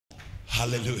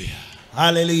Hallelujah.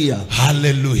 Hallelujah.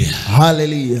 Hallelujah.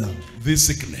 Hallelujah. This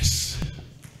sickness.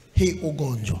 Hii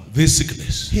ugonjwa. This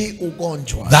sickness. Hii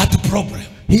ugonjwa. That problem.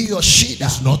 Hiyo shida.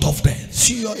 Is not of death.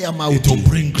 Sio ya mauti. It will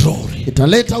bring glory.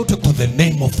 Italeta utukufu. To the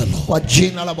name of the Lord. Kwa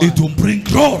jina la Bwana. It will bring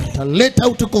glory. Italeta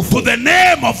utukufu. To the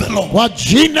name of the Lord. Kwa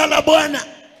jina la Bwana.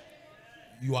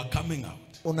 You are coming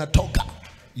out. Unatoka.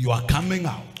 You are coming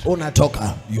out.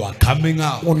 Unatoka. You are coming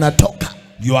out. Unatoka.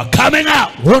 You are coming out.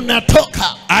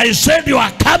 Unatoka. I said you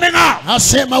are coming out.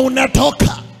 Nasema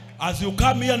unatoka. As you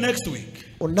come here next week.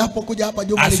 Unapokuja hapa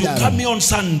juma lijalo. As you come here on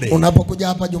Sunday. Unapokuja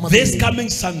hapa Jumapili. This coming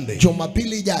Sunday.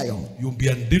 Jumapili ijayo. You'll be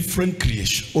a different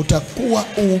creation. Utakuwa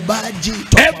uumbaji.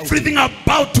 Everything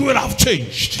about you will have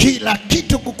changed. Kila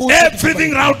kitu kukuhusu.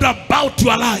 Everything round about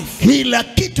your life. Kila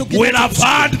kitu will have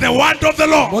heard the word of the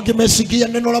Lord. Wakimesikia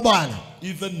neno la Bwana.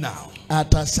 Even now.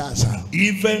 Hata sasa.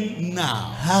 Even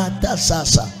now. Hata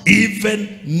sasa. Even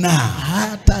now.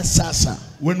 Hata sasa.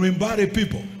 When we bury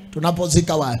people.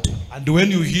 Tunapozika watu. And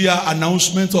when you hear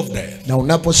announcements of death. Na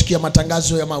unaposikia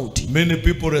matangazo ya mauti. Many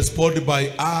people respond by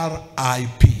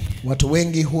RIP. Watu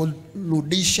wengi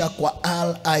hurudisha kwa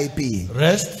RIP.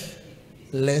 Rest.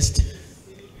 Rest.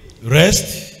 Rest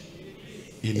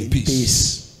in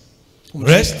peace.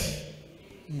 Rest.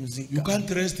 You can't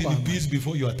rest in peace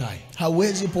before your time.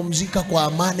 Hawezi pumzika kwa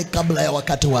amani kabla ya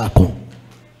wakati wako.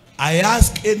 I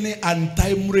ask any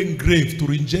untimely grave to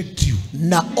reject you.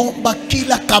 Naomba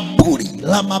kila kaburi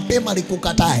la mapema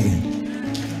likukatae.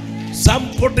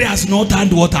 Somebody has not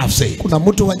heard what I've said. Kuna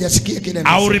mtu hajasikia kile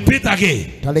I will repeat again.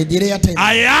 Tarejelea tena.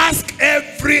 I ask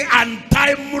every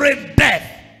untimely death.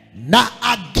 Na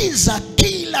agiza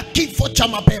kila kifo cha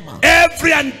mapema.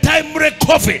 Every untimely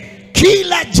coffin.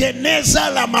 Kila jeneza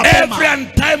la mapema. Every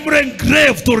untimely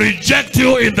grave to reject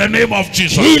you in the name of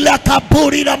Jesus. Kila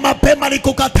kaburi la mapema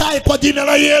likukatae kwa jina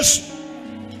la Yesu.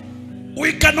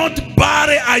 We cannot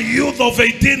bury a youth of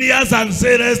 18 years and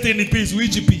say rest in peace.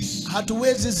 Which peace?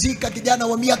 Hatuwezi zika kijana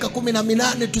wa miaka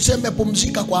 18 tuseme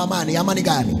pumzika kwa amani. Amani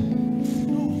gani?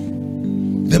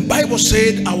 The Bible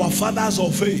said our fathers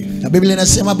of faith. Na Biblia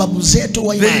inasema babu zetu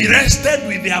wa imani. They rested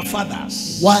with their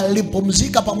fathers.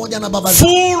 Walipumzika pamoja na baba zao.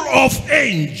 Full of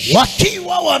age.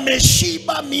 Wakiwa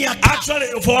wameshiba miaka.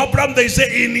 Actually for Abraham they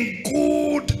say in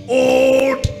good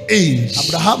old age.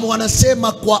 Abrahamu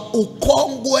wanasema kwa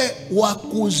ukongwe wa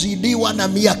kuzidiwa na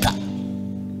miaka.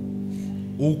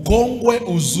 Ukongwe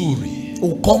uzuri.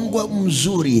 Ukongwe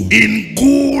mzuri. In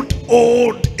good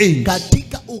old age.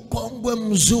 Katika ukongwe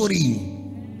mzuri.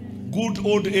 Good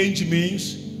old age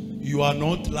means you are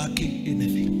not lacking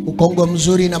anything. Ukongwe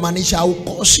mzuri inamaanisha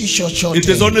haukosi chochote. It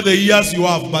is only the years you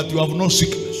have but you have no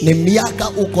sickness. Ni miaka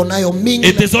uko nayo mingi.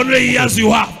 It is only the years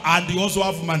you have and you also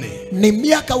have money. Ni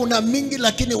miaka una mingi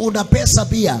lakini una pesa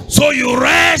pia. So you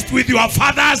rest with your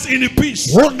fathers in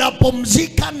peace.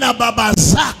 Unapumzika na baba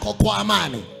zako kwa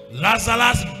amani.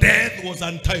 Lazarus' death was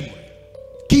untimely.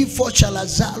 Kifo cha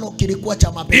Lazaro kilikuwa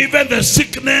cha mapema. Even the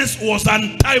sickness was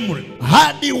untimely.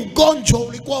 Hadi ugonjwa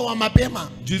ulikuwa wa mapema.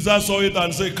 Jesus saw it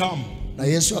and said, come. Na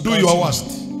Yesu do your worst.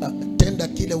 Tenda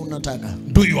kile unataka.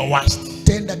 Do your worst.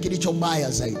 Tenda kilicho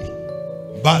mbaya zaidi.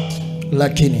 But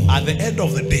lakini at the end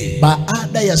of the day,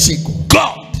 baada ya siku,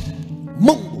 God,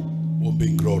 Mungu, will be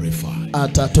glorified.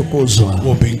 Atatukuzwa.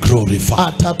 Will be glorified.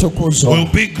 Atatukuzwa.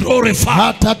 Will be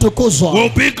glorified. Atatukuzwa. Will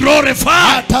be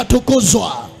glorified.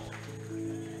 Atatukuzwa.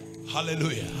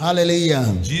 Hallelujah. Hallelujah.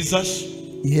 Jesus,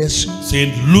 Yesu said,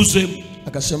 loose him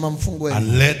akasema mfungwe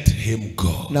and let him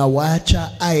go. Na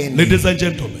wacha aende. Ladies and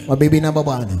gentlemen, mabibi na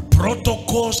mabwana,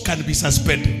 protocols can be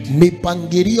suspended.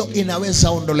 Mipangilio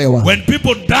inaweza ondolewa. When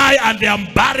people die and they are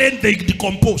buried, they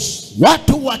decompose.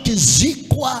 Watu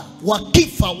wakizikwa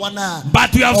wakifa wana.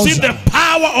 But we have seen the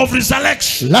power of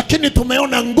resurrection. Lakini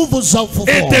tumeona nguvu za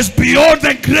ufufuo. It is beyond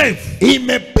the grave.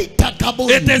 Imepita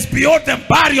kaburi. It is beyond the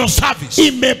burial service.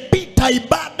 Imepita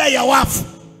ibada ya wafu.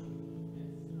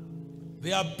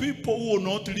 There are people who will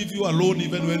not leave you alone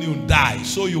even when you die.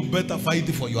 So you better fight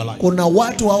for your life. Kuna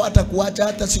watu hawatakuacha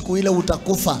hata siku ile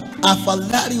utakufa.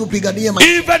 Afadhali upiganie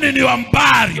maisha. Even in your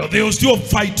burial, they will still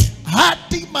fight.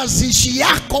 Hadi mazishi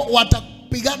yako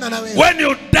watapigana na wewe. When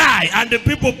you die and the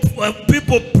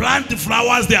people plant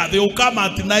flowers there, they will come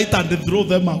at night and they throw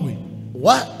them away.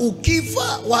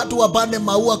 Ukifa watu wapande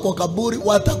maua kwa kaburi,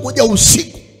 watakuja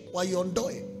usiku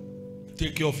waiondoe.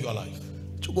 Take care of your life.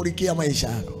 Shughulikia maisha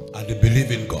yako. And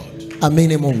believe in God.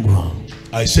 Amini Mungu.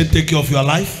 I said take care of your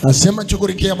life. Nasema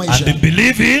shughulikia maisha. And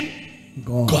believe in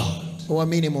God.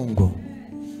 Uamini Mungu.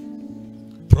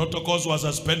 Protocols were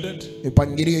suspended.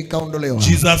 Mipangilio ikaondolewa.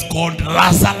 Jesus called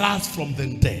Lazarus from the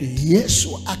dead.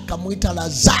 Yesu akamwita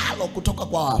Lazaro kutoka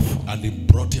kwa wafu. And he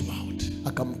brought him out.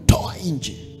 Akamtoa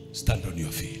nje. Stand on your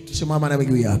feet. Simama na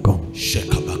miguu yako.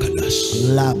 Shekabakadas.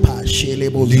 Lapa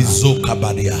sheleboza.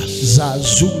 Lizokabadias.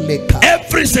 Zazuleka.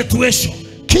 Every situation,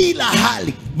 kila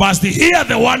hali, must hear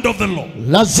the word of the Lord.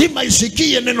 lazima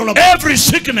isikie neno la Bwana. Every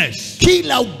sickness,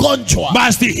 kila ugonjwa,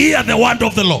 must hear the word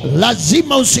of the Lord.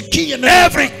 lazima usikie neno.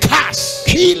 Every curse,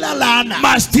 kila laana,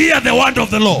 must hear the word of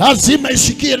the Lord. lazima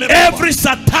isikie neno. Every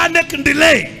satanic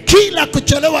delay, kila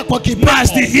kuchelewa kwa kipepo,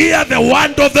 must hear the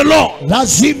word of the Lord.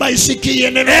 lazima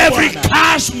isikie neno. Every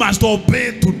curse must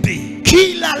obey today.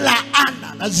 Kila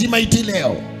laana lazima itii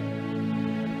leo.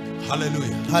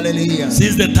 Hallelujah. Hallelujah.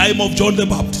 Since the time of John the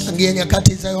Baptist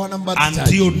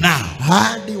until now,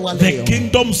 the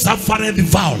kingdom suffered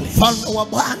violence,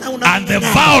 and the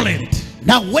violent,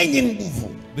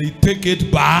 they take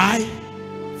it by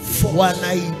force.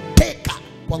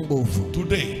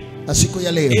 Today,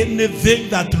 anything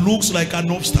that looks like an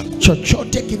obstacle,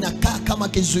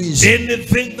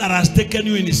 anything that has taken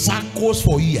you in circles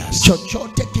for years,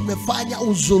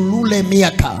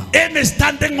 any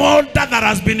standing order that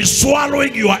has been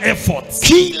swallowing your efforts,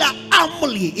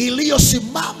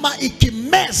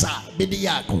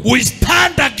 we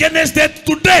stand against it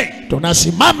today in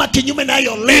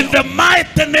the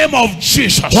mighty name of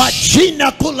Jesus.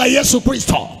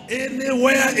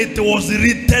 Anywhere it was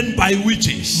written by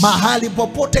witches that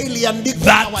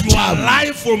your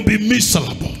life will be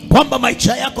miserable, today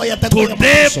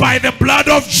by the blood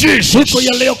of Jesus,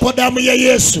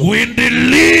 we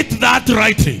delete that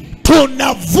writing. I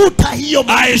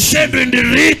said we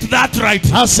delete that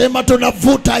writing.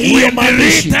 We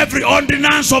delete every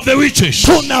ordinance of the witches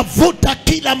in the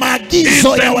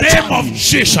name of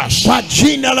Jesus.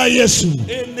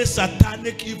 Any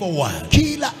satanic evil word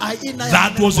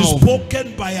that was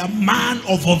spoken by a man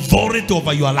of authority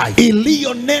over your life, today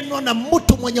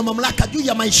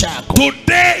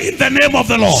in the name of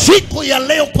the Lord,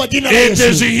 it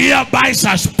is hereby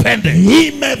suspended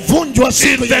in the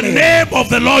name of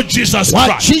the Lord Jesus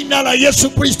Christ.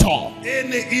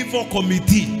 Any evil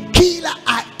committee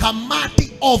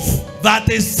that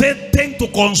is setting to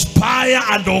conspire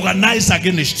and organize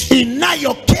against you,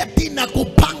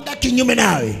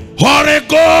 Holy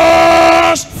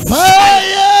Ghost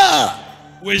fire,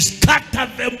 we scatter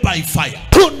them by fire.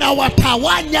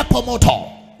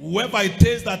 Whoever it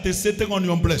is that is sitting on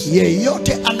your blessing,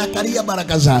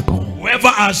 whoever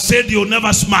has said you'll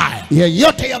never smile, whoever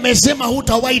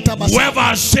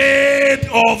has said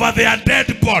over their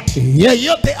dead body,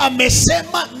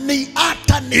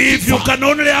 if you can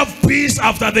only have peace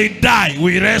after they die,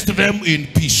 we rest them in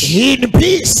peace.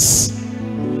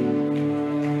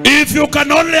 If you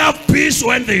can only have peace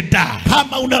when they die,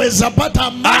 and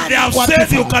they have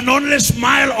said you can only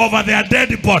smile over their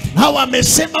dead body,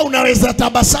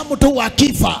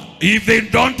 if they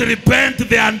don't repent,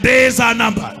 their days are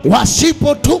numbered.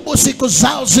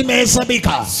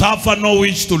 Suffer no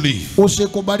witch to live.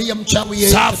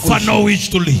 Suffer no witch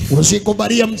to live.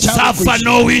 Suffer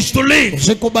no witch to live.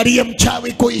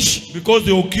 Because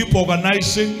they will keep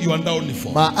organizing your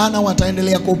downfall.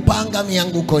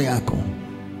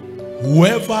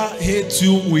 Whoever hates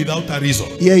you without a reason,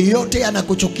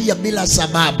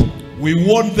 we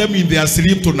warn them in their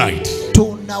sleep tonight.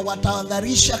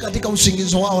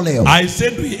 I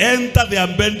said we enter their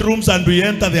bedrooms and we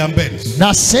enter their beds,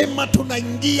 and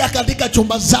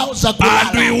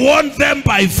we warn them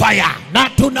by fire.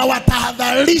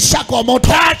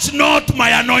 Touch not my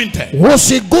anointed. Do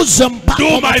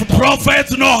my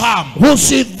prophets no harm.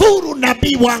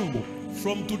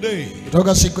 From today,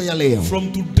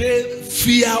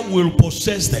 fear will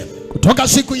possess them,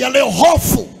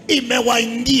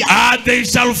 and they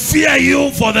shall fear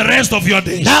you for the rest of your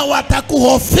days.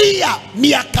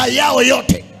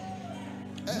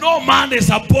 No man is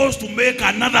supposed to make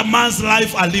another man's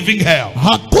life a living hell.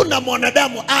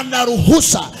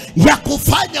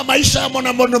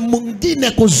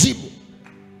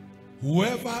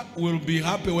 Whoever will be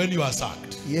happy when you are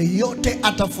sacked, and they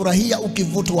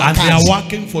are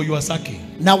working for your sacking,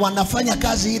 you have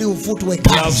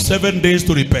 7 days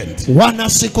to repent.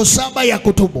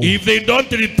 If they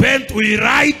don't repent, we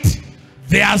write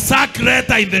their sack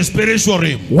letter in the spiritual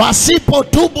realm.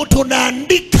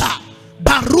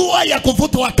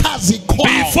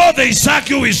 Before they sack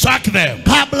you, we sack them.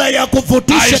 I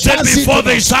said before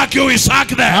they sack you, we sack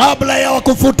them.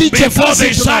 Before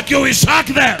they sack you, we sack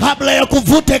them.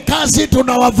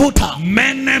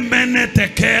 Mene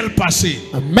tekel pasi.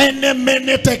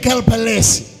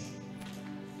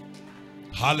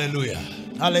 Hallelujah.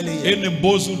 Hallelujah. Any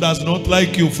boss who does not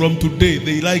like you from today,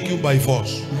 they like you by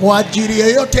force.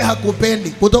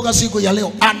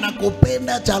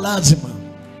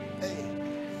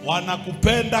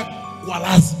 Wanakupenda kwa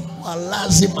lazima. Kwa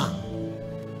lazima.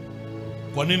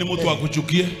 Kwa nini mtu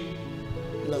akuchukie?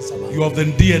 You have the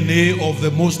DNA of the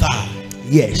Most High.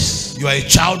 Yes. You are a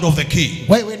child of the King.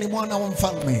 Wewe ni mwana wa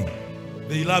mfalme.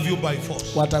 They love you by force.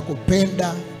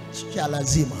 Watakupenda cha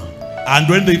lazima. And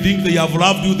when they think they have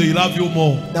loved you, they love you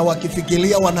more. Na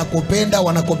wakifikiria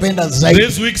wanakupenda zaidi.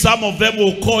 This week some of them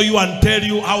will call you and tell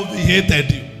you how they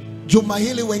hated you. Juma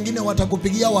hili wengine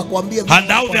watakupigia wakwambie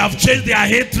and how they have changed their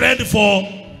hatred for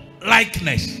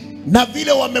likeness. Na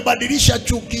vile wamebadilisha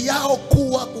chuki yao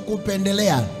kuwa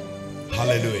kukupendelea.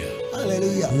 Hallelujah.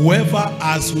 Hallelujah. Whoever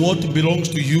has what belongs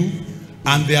to you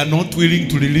and they are not willing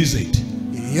to release it.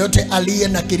 Yote aliye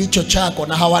na kilicho chako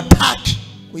na hawataki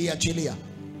kuiachilia.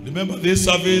 Remember, this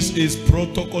service is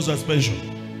protocol suspension.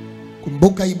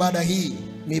 Kumbuka ibada hii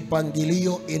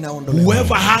mipangilio inaondolewa.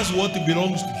 Whoever has what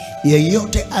belongs to you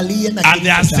yeyote aliye na and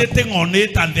they are sitting on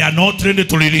it and they are not ready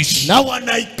to release. Na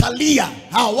wanaikalia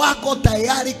hawako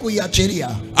tayari kuiachilia.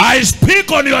 I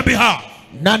speak on your behalf.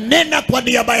 Na nena kwa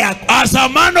niaba yako. As a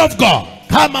man of God.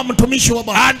 Kama mtumishi wa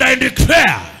Bwana. And I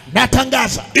declare.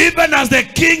 Natangaza. Even as the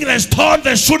king restored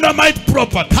the Shunammite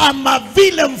property. Kama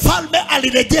vile mfalme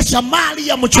alirejesha mali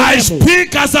ya mchungaji. I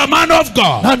speak as a man of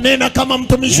God. Na nena kama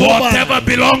mtumishi wa Bwana. Whatever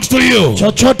belongs to you.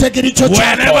 Chochote kilicho chako.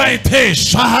 Wherever it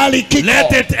is. Mahali kiko.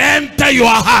 Let it enter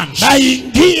your hands. Na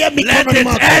ingie mikononi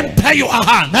mwako. Let it enter your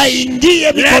hands. Na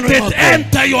ingie mikononi mwako. Let it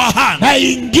enter your hands. Na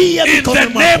ingie mikononi mwako.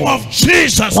 In the name of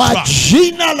Jesus kwa Christ.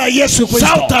 jina la Yesu Kristo.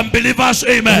 Shout and believers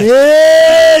amen.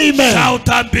 Amen. Shout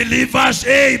and believers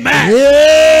amen.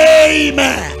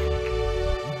 Amen.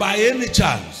 By any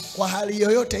chance, kwa hali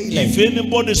yoyote ile, if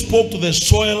anybody spoke to the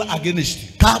soil against you,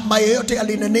 kama yeyote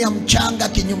alinenea mchanga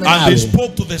kinyume nawe, and they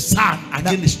spoke to the sun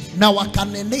against you, na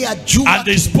wakanenea jua, and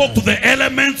they spoke to the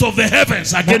elements of the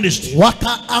heavens against you,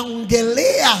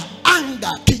 wakaongelea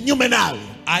anga kinyume nawe,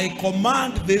 I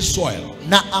command this soil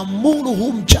na amuru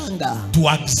huu mchanga to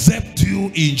accept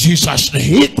you in Jesus'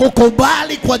 name.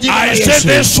 Ikukubali kwa jina la Yesu. I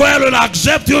said this soil will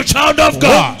accept you, child of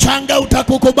God. Mchanga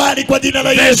utakukubali kwa jina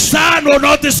la Yesu. The sun will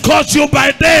not scorch you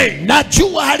by day. Na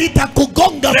jua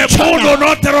halitakugonga mchana. The moon will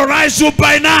not terrorize you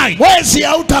by night. Mwezi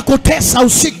hautakutesa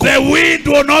usiku. The wind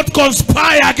will not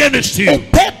conspire against you.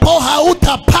 Upepo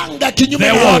hautapanga kinyume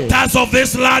nawe. The waters of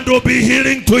this land will be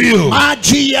healing to you.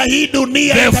 Maji ya hii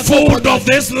dunia the food of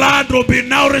this land will be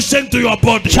nourishing to your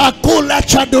body. Chakula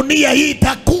cha dunia hii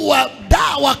itakuwa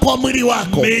dawa kwa mwili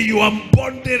wako. May your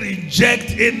body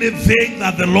reject anything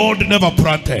that the Lord never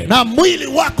planted. Na mwili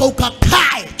wako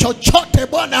ukakae chochote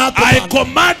Bwana hakupanda. I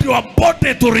command your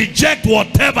body to reject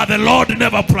whatever the Lord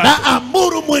never planted. Na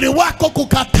amuru mwili wako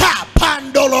kukataa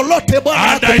pando lolote Bwana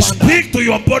hakupanda. And I speak to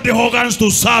your body organs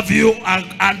to serve you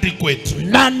adequately.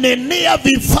 Na nenea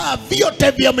vifaa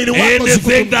vyote vya mwili wako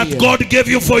zikutumikie. Anything that God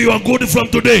gave you for your good from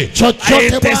today,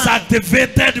 it is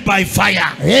activated by fire.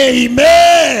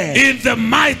 Amen. In the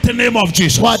mighty name of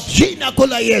Jesus. Kwa jina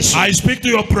kula Yesu. I speak to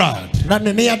your pride. Na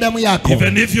nenea damu yako.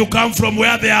 Even if you come from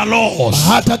where there are laws,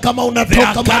 hata kama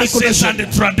unatoka mahali kuna sheria, and the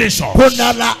traditions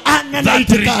kuna laana na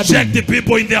itikadi that reject the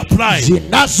people in their pride,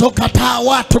 zinazokataa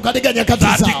watu katika nyakati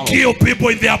zao, that kill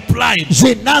people in their pride,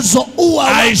 zinazoua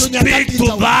watu nyakati zao. I speak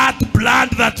to that blood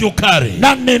that you carry.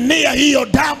 Na nenea hiyo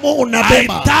damu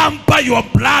unabeba. I tamper your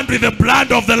blood with the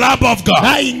blood of the Lamb of God.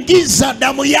 Na ingiza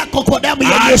damu yako kwa damu ya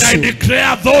Yesu. And I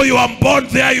declare, though you are born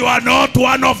there, you are not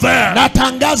one of them.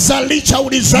 Natangaza licha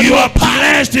ulizaliwa, you are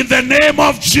blessed in the name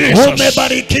of Jesus.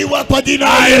 Umebarikiwa kwa jina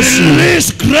la Yesu. I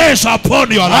release grace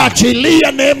upon your life.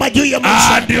 Achilia neema juu ya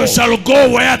maisha. And you shall go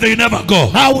where they never go.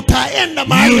 Na utaenda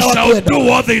mahali you shall do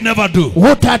what they never do.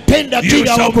 Utatenda kile you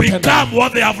shall become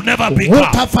what they have never become.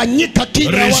 Utafanyika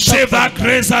kile receive that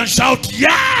grace and shout,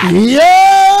 yeah!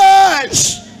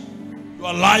 Yes!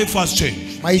 Your life has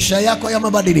changed. Maisha yako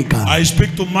yamebadilika. I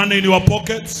speak to money in your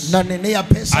pockets. Na nenea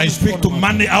pesa. I speak to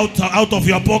money out of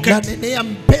your pocket. Na nenea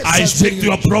pesa. I speak to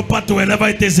your property wherever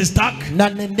it is stuck. Na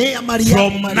nenea mali yako.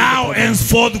 From now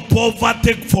henceforth,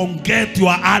 poverty forget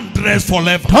your address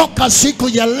forever. Toka siku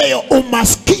ya leo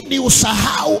umaskini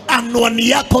usahau anwani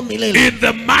yako milele. In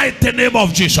the mighty name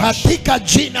of Jesus. Katika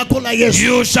jina kula Yesu.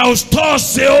 You shall store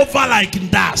silver like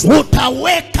dust.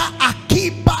 Utaweka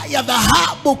akiba ya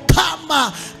dhahabu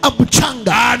kama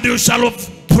mchanga. And you shall have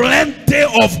plenty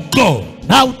of gold.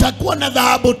 Na utakuwa na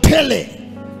dhahabu tele.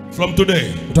 From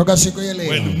today, kutoka siku ya leo,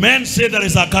 when men say there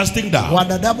is a casting down,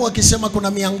 wanadamu wakisema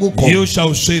kuna mianguko, you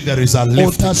shall say there is a lifting.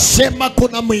 Utasema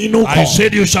kuna mwinuko. I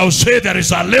said you shall say there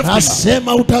is a lifting.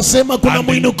 Nasema utasema kuna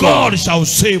mwinuko. God shall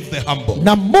save the humble.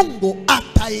 Na Mungu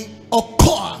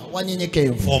ataiokoa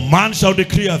wanyenyekevu. For man shall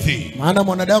decree a thing, Maana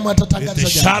mwanadamu atatangaza it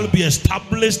shall be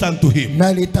established unto him,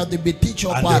 na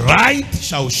litathibitishwa and kwake, the right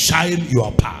shall shine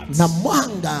your paths. na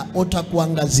mwanga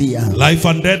utakuangazia. Life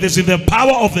and death is in the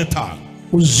power of the tongue.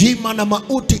 Uzima na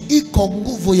mauti iko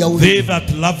nguvu ya ulimi. They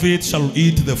that love it shall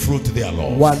eat the fruit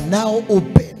thereof.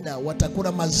 Wanaoupenda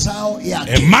watakula mazao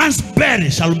yake. A man's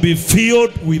belly shall be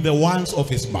filled with the words of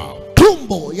his mouth.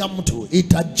 Tumbo ya mtu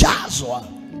itajazwa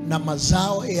na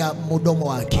mazao ya mdomo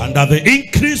wake. And at the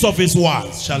increase of his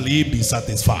words shall he be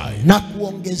satisfied. Na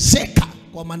kuongezeka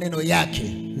kwa maneno yake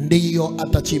ndiyo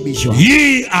atachibishwa.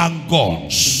 Ye are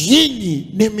gods, Nyinyi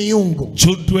ni miungu,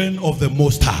 children of the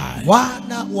Most High.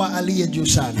 wana wa aliye juu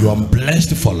sana. You are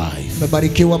blessed for life.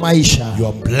 Umebarikiwa maisha. You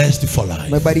are blessed for life.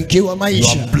 Umebarikiwa You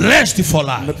maisha. are blessed for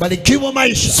life. Umebarikiwa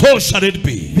maisha. So shall it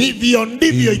be. Vivyo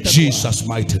ndivyo In itakuwa. Jesus'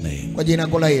 mighty name. Kwa jina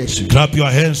la Yesu. Clap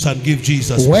your hands and give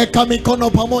Jesus. Weka mikono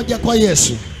pamoja kwa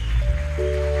Yesu.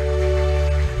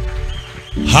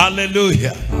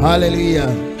 Hallelujah. Hallelujah.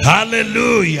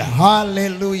 Hallelujah.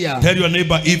 Hallelujah. Tell your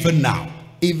neighbor, even now.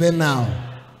 Even now.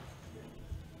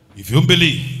 If you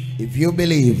believe, If you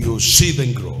believe, you see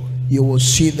the glory. you will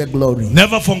see the glory.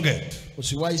 Never forget,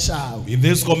 Usiwahi sahau. in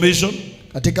this commission,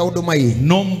 Katika huduma hii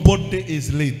nobody is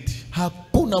late.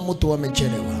 hakuna mtu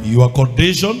amechelewa. Your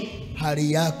condition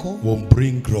Hali yako will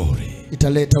bring glory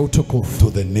italeta utukufu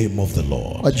to the name of the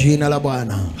Lord. kwa jina la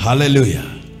Bwana. Hallelujah.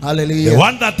 The Hallelujah.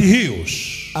 one that heals,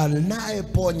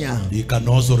 Anayeponya he can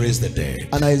also raise the dead.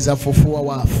 anaweza fufua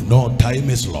wafu. No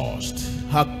time is lost.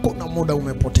 Hakuna muda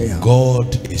umepotea.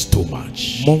 God is too much.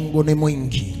 Mungu ni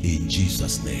mwingi. In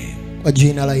Jesus' name. Kwa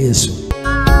jina la Yesu.